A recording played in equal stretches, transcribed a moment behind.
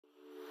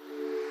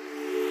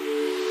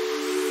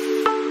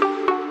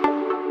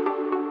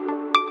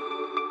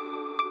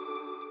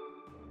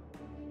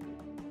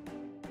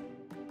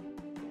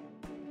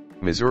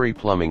Missouri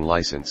Plumbing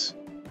License.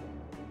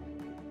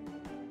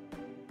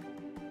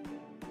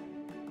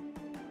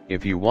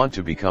 If you want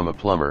to become a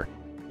plumber,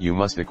 you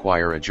must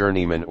acquire a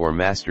journeyman or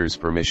master's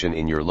permission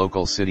in your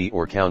local city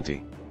or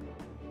county.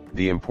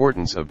 The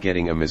importance of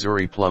getting a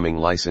Missouri plumbing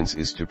license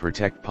is to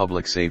protect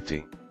public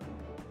safety.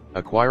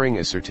 Acquiring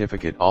a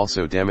certificate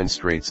also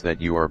demonstrates that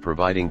you are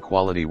providing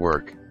quality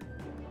work.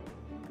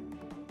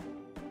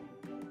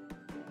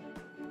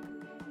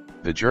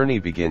 The journey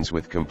begins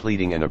with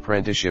completing an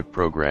apprenticeship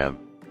program.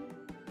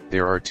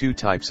 There are two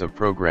types of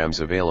programs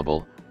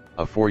available,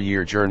 a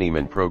 4-year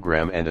journeyman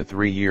program and a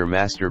 3-year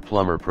master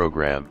plumber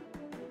program.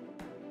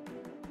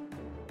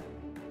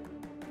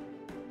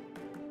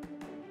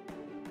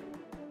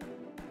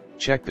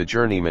 Check the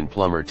Journeyman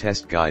Plumber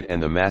Test Guide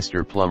and the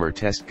Master Plumber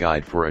Test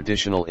Guide for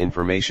additional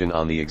information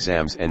on the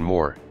exams and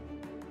more.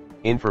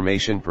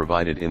 Information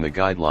provided in the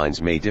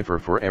guidelines may differ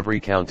for every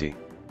county.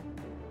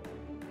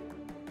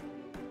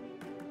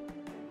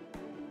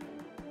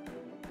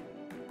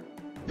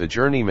 The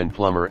Journeyman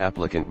Plumber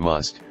applicant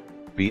must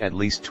be at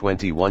least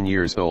 21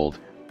 years old,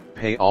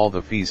 pay all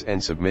the fees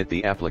and submit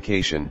the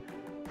application,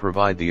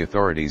 provide the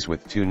authorities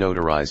with 2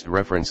 notarized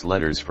reference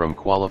letters from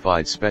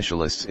qualified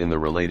specialists in the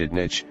related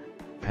niche,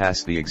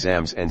 pass the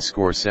exams and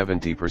score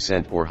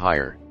 70% or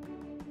higher.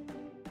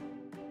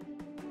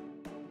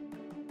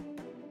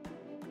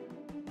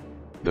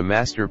 The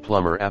Master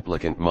Plumber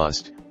applicant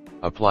must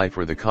apply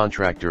for the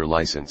contractor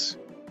license,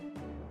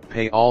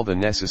 pay all the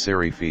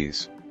necessary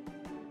fees,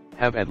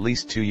 have at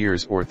least 2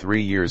 years or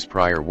 3 years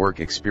prior work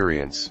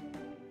experience,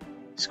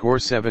 score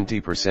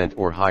 70%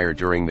 or higher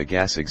during the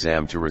gas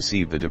exam to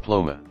receive the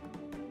diploma.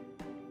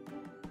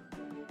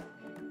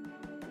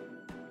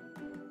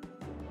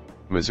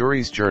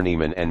 Missouri's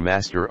Journeyman and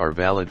Master are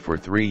valid for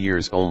 3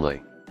 years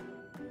only.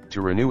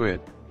 To renew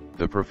it,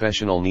 the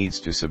professional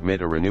needs to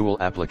submit a renewal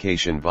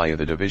application via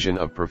the Division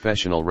of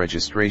Professional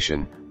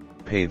Registration,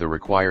 pay the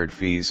required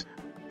fees,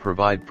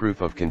 provide proof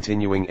of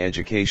continuing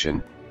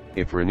education,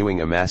 if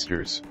renewing a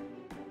master's.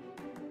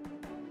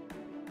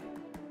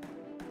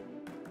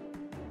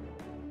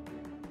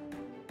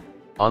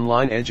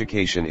 Online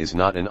education is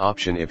not an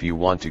option if you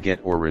want to get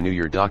or renew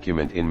your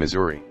document in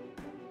Missouri.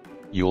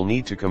 You'll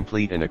need to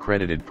complete an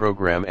accredited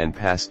program and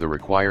pass the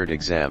required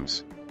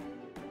exams.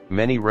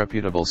 Many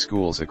reputable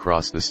schools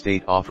across the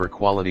state offer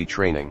quality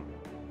training.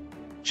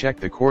 Check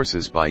the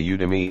courses by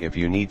Udemy if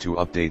you need to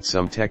update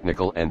some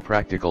technical and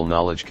practical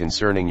knowledge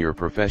concerning your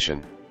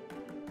profession.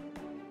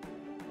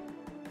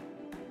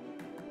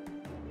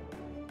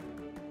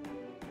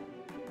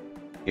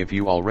 If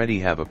you already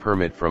have a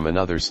permit from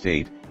another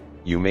state,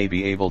 you may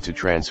be able to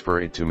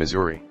transfer it to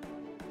Missouri.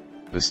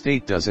 The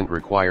state doesn't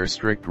require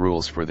strict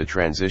rules for the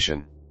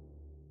transition.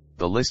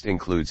 The list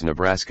includes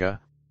Nebraska,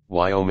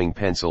 Wyoming,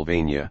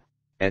 Pennsylvania,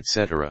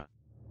 etc.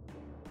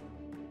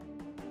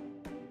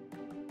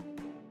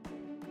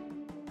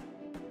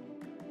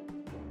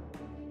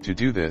 To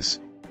do this,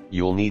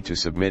 you'll need to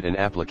submit an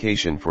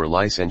application for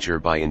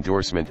licensure by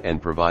endorsement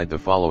and provide the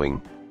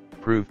following: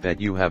 proof that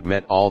you have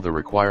met all the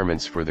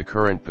requirements for the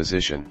current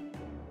position.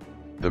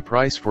 The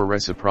price for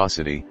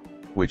reciprocity,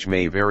 which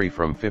may vary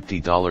from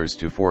 $50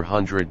 to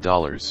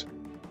 $400.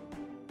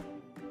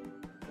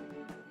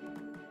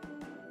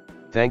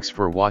 Thanks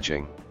for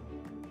watching.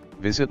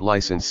 Visit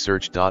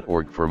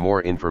licensesearch.org for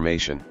more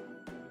information.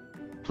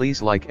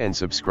 Please like and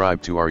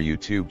subscribe to our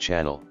YouTube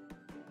channel.